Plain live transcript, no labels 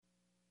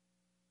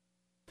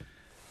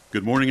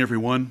Good morning,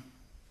 everyone.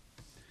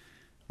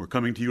 We're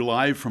coming to you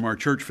live from our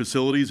church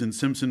facilities in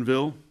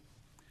Simpsonville,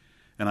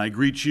 and I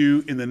greet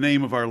you in the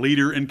name of our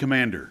leader and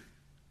commander,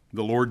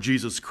 the Lord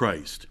Jesus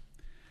Christ.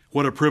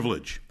 What a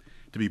privilege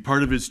to be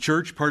part of his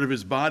church, part of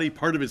his body,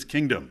 part of his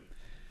kingdom,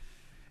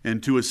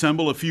 and to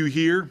assemble a few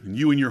here, and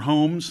you in your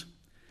homes,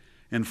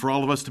 and for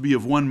all of us to be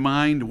of one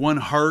mind, one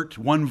heart,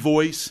 one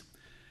voice,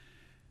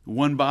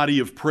 one body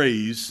of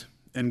praise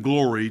and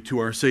glory to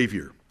our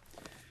Savior.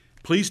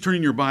 Please turn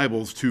in your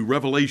Bibles to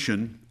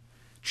Revelation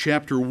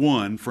chapter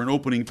 1 for an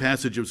opening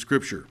passage of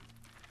Scripture.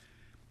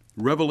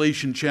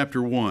 Revelation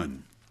chapter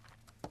 1.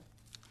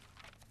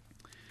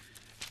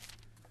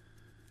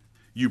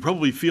 You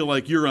probably feel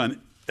like you're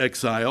on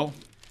exile,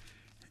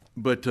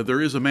 but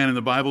there is a man in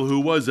the Bible who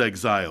was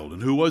exiled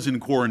and who was in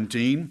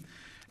quarantine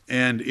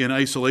and in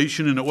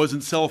isolation, and it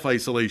wasn't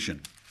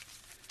self-isolation.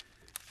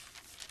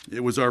 It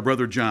was our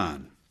brother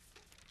John.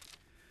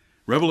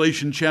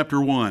 Revelation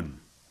chapter 1.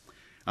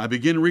 I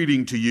begin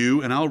reading to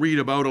you, and I'll read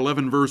about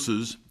 11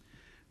 verses,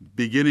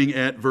 beginning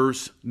at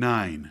verse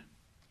 9.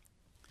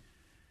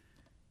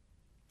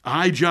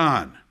 I,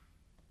 John,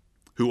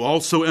 who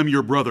also am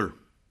your brother,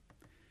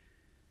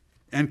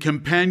 and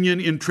companion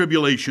in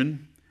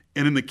tribulation,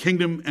 and in the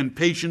kingdom and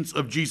patience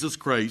of Jesus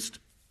Christ,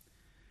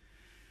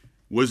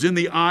 was in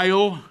the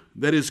isle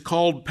that is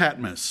called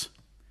Patmos,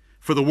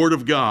 for the word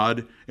of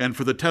God and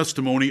for the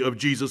testimony of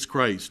Jesus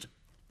Christ.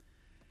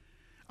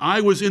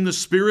 I was in the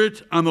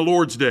Spirit on the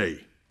Lord's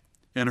day,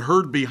 and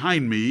heard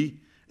behind me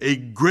a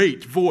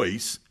great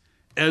voice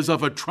as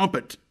of a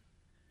trumpet,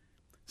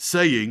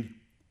 saying,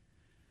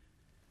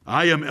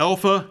 I am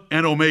Alpha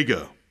and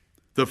Omega,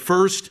 the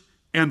first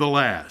and the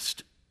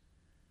last.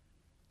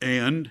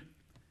 And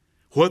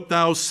what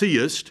thou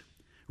seest,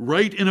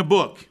 write in a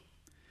book,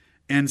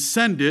 and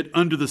send it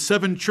unto the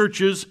 7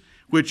 churches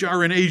which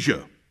are in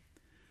Asia,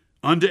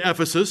 unto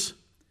Ephesus,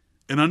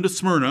 and unto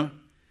Smyrna,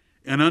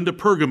 and unto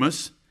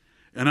Pergamos,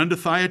 and unto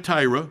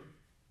Thyatira,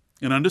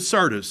 and unto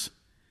Sardis,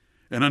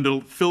 and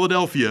unto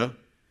Philadelphia,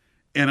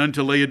 and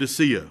unto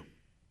Laodicea.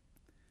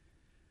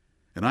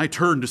 And I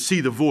turned to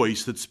see the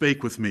voice that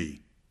spake with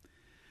me.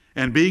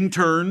 And being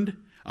turned,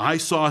 I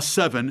saw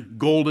 7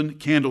 golden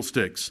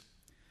candlesticks.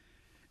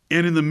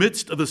 And in the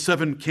midst of the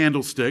 7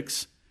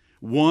 candlesticks,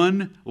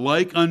 one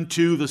like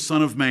unto the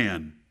Son of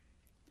Man,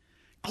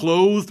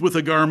 clothed with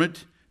a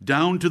garment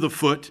down to the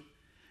foot,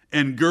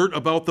 and girt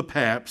about the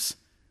paps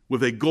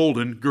with a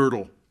golden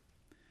girdle.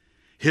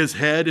 His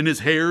head and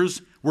his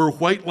hairs were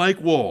white like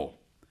wool,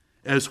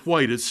 as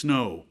white as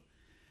snow,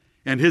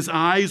 and his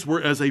eyes were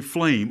as a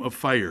flame of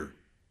fire,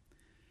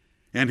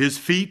 and his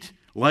feet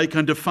like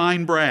unto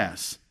fine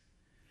brass,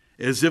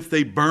 as if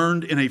they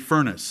burned in a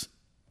furnace,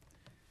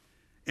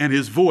 and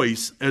his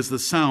voice as the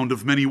sound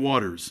of many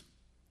waters.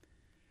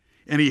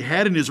 And he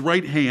had in his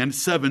right hand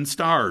 7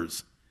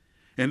 stars,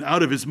 and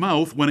out of his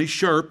mouth went a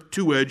sharp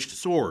 2-edged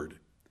sword.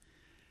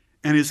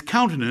 And his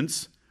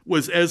countenance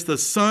was as the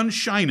sun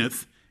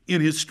shineth in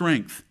his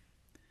strength.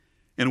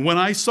 And when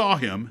I saw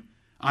him,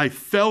 I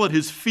fell at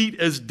his feet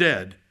as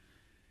dead,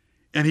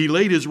 and he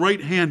laid his right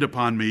hand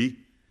upon me,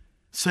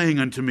 saying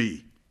unto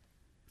me,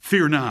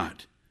 Fear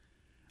not,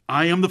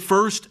 I am the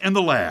first and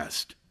the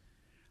last.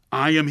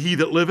 I am he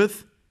that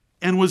liveth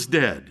and was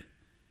dead.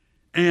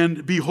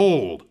 And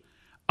behold,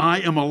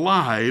 I am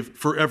alive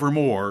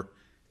forevermore.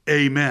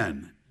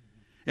 Amen.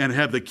 And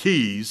have the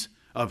keys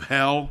of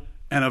hell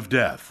and of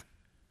death.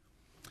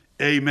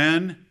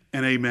 Amen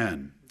and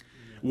amen.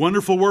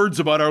 Wonderful words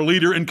about our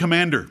leader and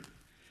commander.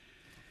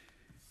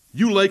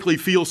 You likely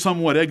feel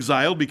somewhat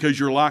exiled because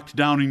you're locked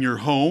down in your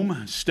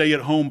home,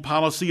 stay-at-home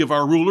policy of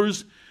our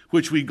rulers,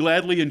 which we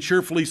gladly and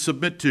cheerfully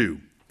submit to.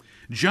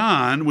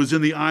 John was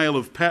in the Isle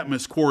of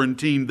Patmos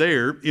quarantined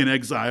there in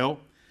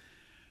exile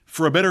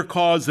for a better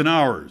cause than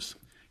ours.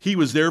 He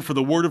was there for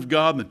the word of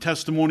God and the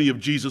testimony of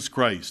Jesus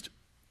Christ.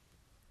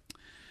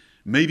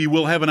 Maybe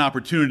we'll have an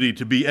opportunity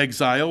to be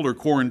exiled or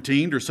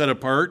quarantined or set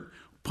apart,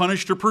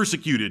 punished or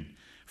persecuted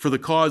for the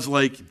cause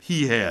like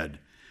he had.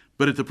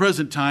 But at the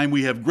present time,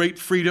 we have great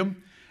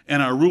freedom,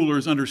 and our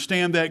rulers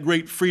understand that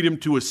great freedom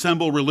to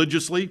assemble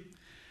religiously.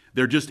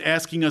 They're just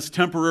asking us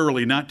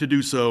temporarily not to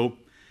do so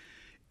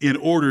in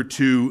order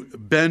to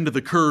bend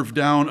the curve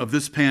down of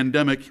this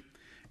pandemic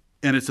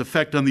and its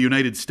effect on the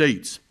United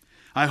States.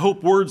 I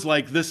hope words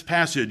like this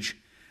passage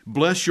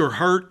bless your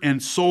heart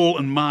and soul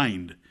and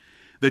mind,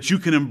 that you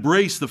can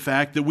embrace the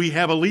fact that we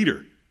have a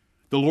leader,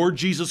 the Lord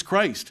Jesus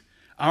Christ,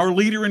 our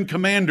leader and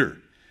commander,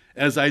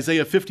 as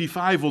Isaiah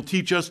 55 will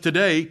teach us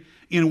today,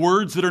 in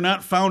words that are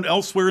not found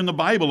elsewhere in the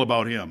Bible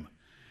about him.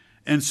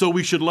 And so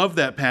we should love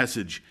that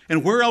passage.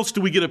 And where else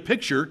do we get a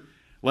picture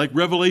like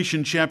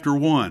Revelation chapter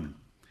 1,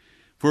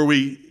 where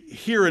we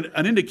hear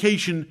an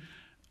indication,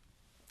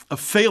 a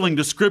failing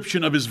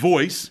description of his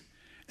voice,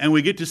 and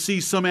we get to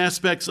see some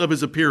aspects of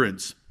his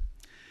appearance.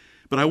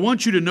 But I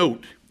want you to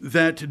note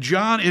that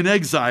John in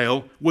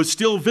exile was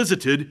still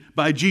visited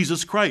by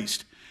Jesus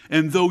Christ.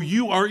 And though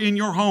you are in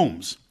your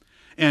homes,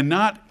 and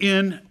not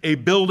in a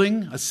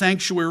building, a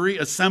sanctuary,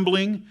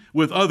 assembling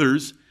with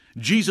others,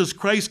 Jesus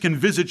Christ can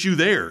visit you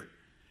there.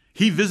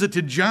 He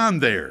visited John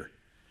there.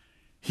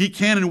 He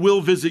can and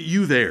will visit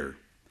you there.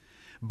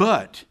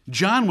 But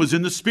John was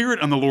in the Spirit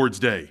on the Lord's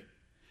day.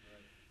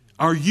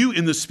 Are you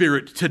in the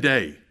Spirit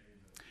today?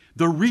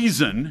 The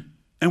reason,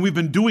 and we've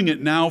been doing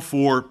it now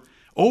for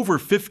over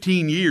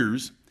 15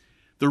 years,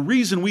 the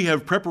reason we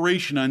have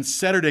preparation on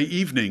Saturday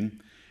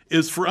evening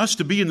is for us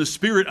to be in the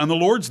Spirit on the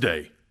Lord's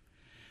day.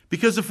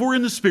 Because if we're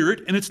in the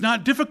Spirit, and it's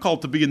not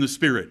difficult to be in the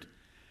Spirit,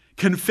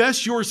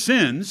 confess your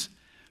sins,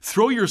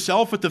 throw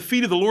yourself at the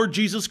feet of the Lord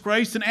Jesus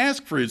Christ and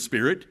ask for His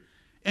Spirit,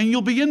 and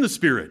you'll be in the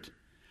Spirit.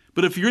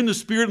 But if you're in the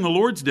Spirit on the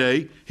Lord's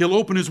day, He'll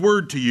open His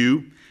Word to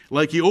you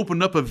like He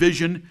opened up a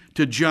vision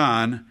to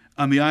John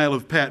on the Isle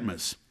of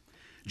Patmos.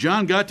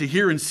 John got to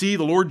hear and see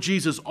the Lord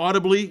Jesus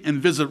audibly and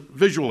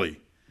visually.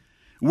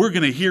 We're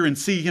going to hear and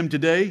see Him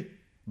today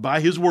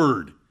by His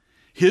Word.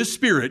 His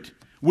Spirit,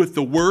 with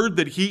the Word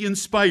that He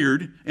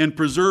inspired and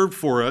preserved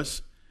for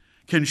us,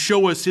 can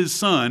show us His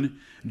Son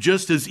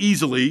just as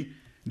easily,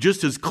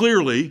 just as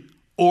clearly,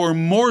 or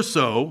more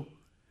so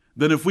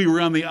than if we were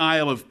on the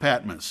Isle of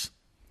Patmos.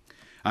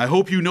 I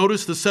hope you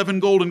notice the 7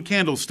 golden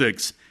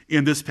candlesticks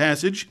in this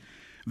passage.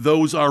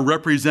 Those are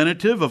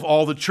representative of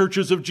all the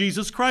churches of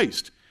Jesus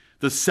Christ.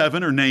 The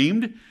 7 are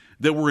named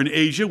that were in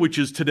Asia, which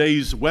is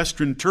today's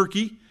Western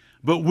Turkey,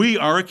 but we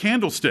are a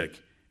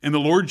candlestick, and the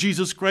Lord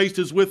Jesus Christ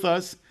is with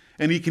us,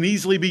 and He can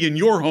easily be in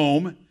your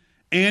home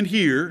and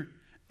here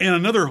and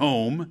another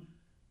home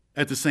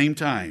at the same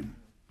time.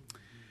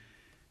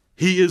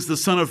 He is the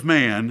Son of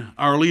Man,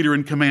 our leader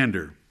and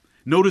commander.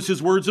 Notice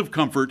His words of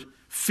comfort,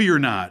 fear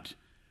not.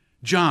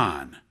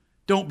 John,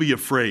 don't be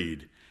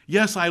afraid.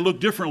 Yes, I look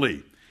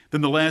differently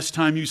than the last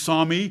time you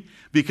saw me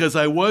because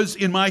I was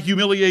in my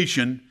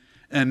humiliation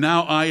and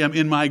now I am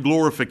in my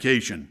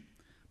glorification.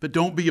 But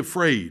don't be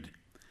afraid.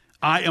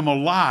 I am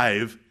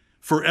alive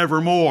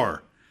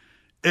forevermore.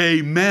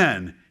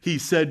 Amen, he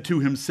said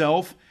to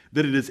himself,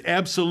 that it is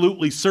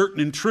absolutely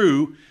certain and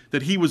true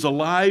that he was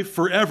alive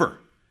forever.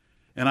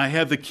 And I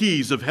have the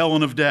keys of hell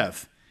and of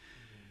death.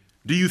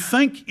 Do you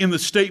think in the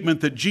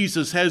statement that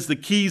Jesus has the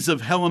keys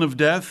of hell and of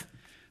death,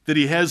 that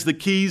He has the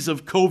keys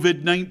of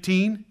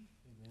COVID-19?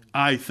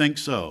 I think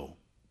so.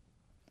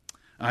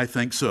 I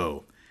think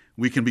so.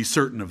 We can be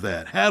certain of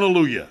that.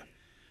 Hallelujah.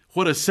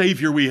 What a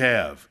Savior we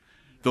have.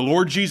 The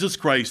Lord Jesus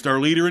Christ, our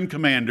leader and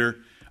commander,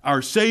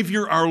 our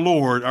Savior, our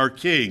Lord, our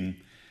King,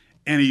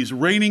 and He's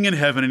reigning in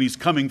heaven and He's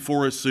coming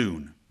for us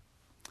soon.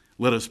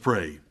 Let us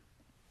pray.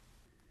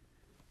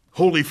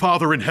 Holy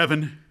Father in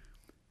heaven,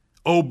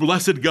 O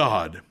blessed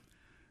God,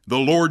 the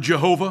Lord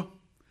Jehovah,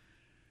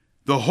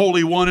 the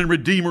Holy One and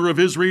Redeemer of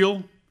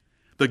Israel,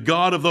 the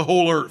God of the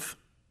whole earth,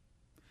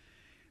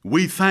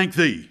 we thank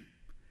Thee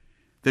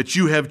that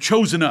You have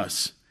chosen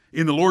us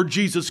in the Lord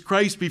Jesus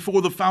Christ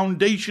before the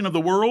foundation of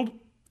the world,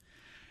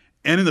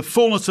 and in the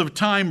fullness of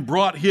time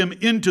brought Him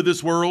into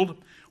this world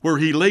where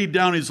He laid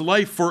down His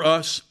life for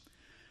us.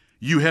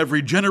 You have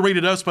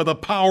regenerated us by the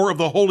power of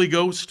the Holy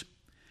Ghost,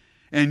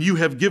 and You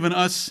have given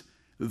us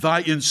Thy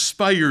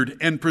inspired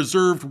and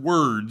preserved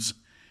words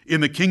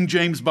in the King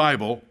James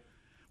Bible,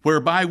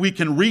 whereby we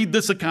can read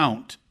this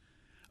account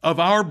of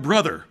our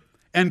brother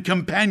and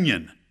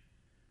companion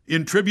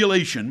in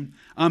tribulation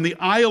on the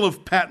Isle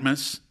of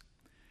Patmos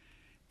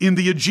in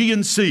the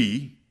Aegean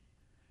Sea,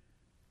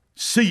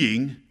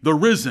 seeing the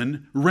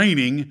risen,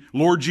 reigning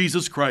Lord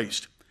Jesus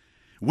Christ.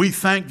 We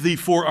thank Thee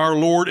for our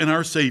Lord and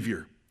our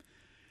Savior.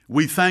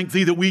 We thank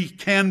Thee that we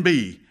can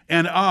be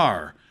and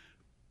are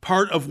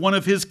part of one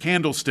of His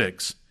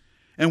candlesticks.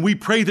 And we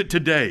pray that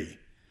today,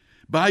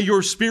 by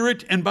Your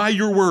Spirit and by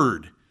Your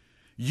Word,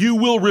 You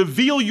will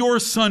reveal Your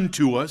Son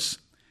to us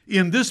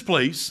in this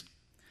place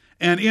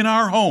and in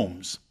our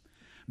homes,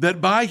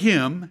 that by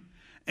Him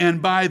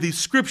and by the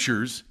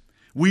Scriptures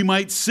we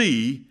might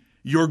see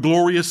Your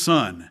glorious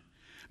Son,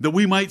 that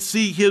we might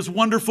see His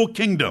wonderful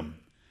kingdom.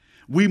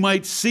 We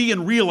might see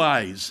and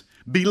realize,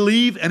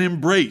 believe and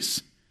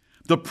embrace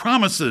the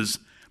promises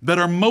that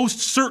are most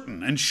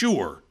certain and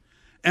sure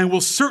and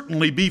will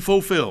certainly be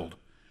fulfilled.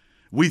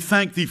 We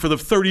thank Thee for the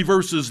 30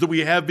 verses that we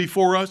have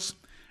before us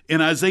in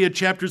Isaiah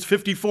chapters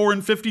 54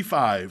 and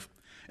 55,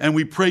 and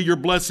we pray Your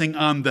blessing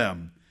on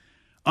them.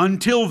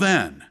 Until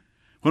then,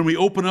 when we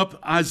open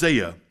up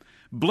Isaiah,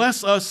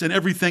 bless us in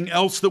everything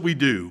else that we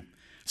do.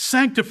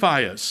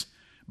 Sanctify us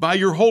by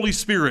Your Holy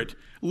Spirit.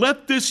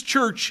 Let this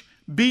church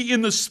be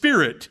in the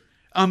Spirit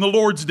on the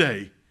Lord's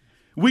day.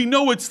 We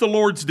know it's the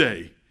Lord's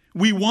day.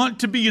 We want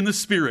to be in the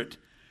Spirit.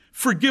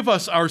 Forgive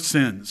us our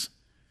sins.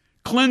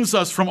 Cleanse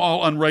us from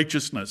all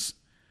unrighteousness.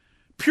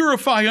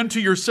 Purify unto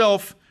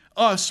Yourself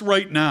us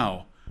right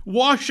now.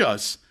 Wash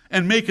us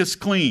and make us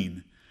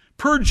clean.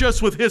 Purge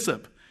us with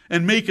hyssop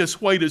and make us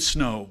white as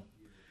snow.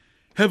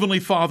 Heavenly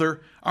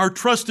Father, our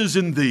trust is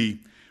in Thee.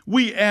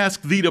 We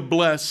ask Thee to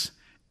bless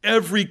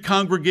every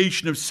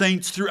congregation of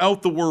saints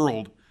throughout the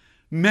world,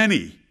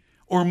 many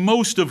or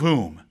most of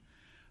whom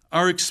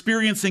are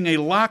experiencing a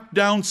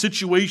lockdown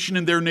situation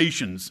in their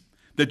nations,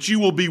 that You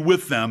will be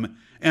with them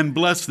and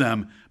bless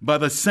them by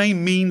the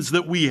same means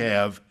that we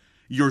have,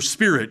 Your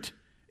Spirit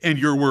and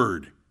your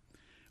word.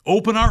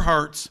 Open our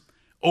hearts,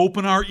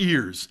 open our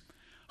ears,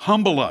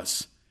 humble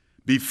us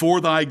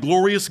before thy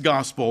glorious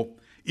gospel.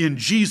 In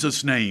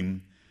Jesus'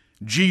 name,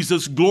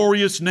 Jesus'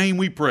 glorious name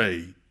we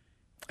pray.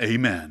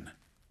 Amen.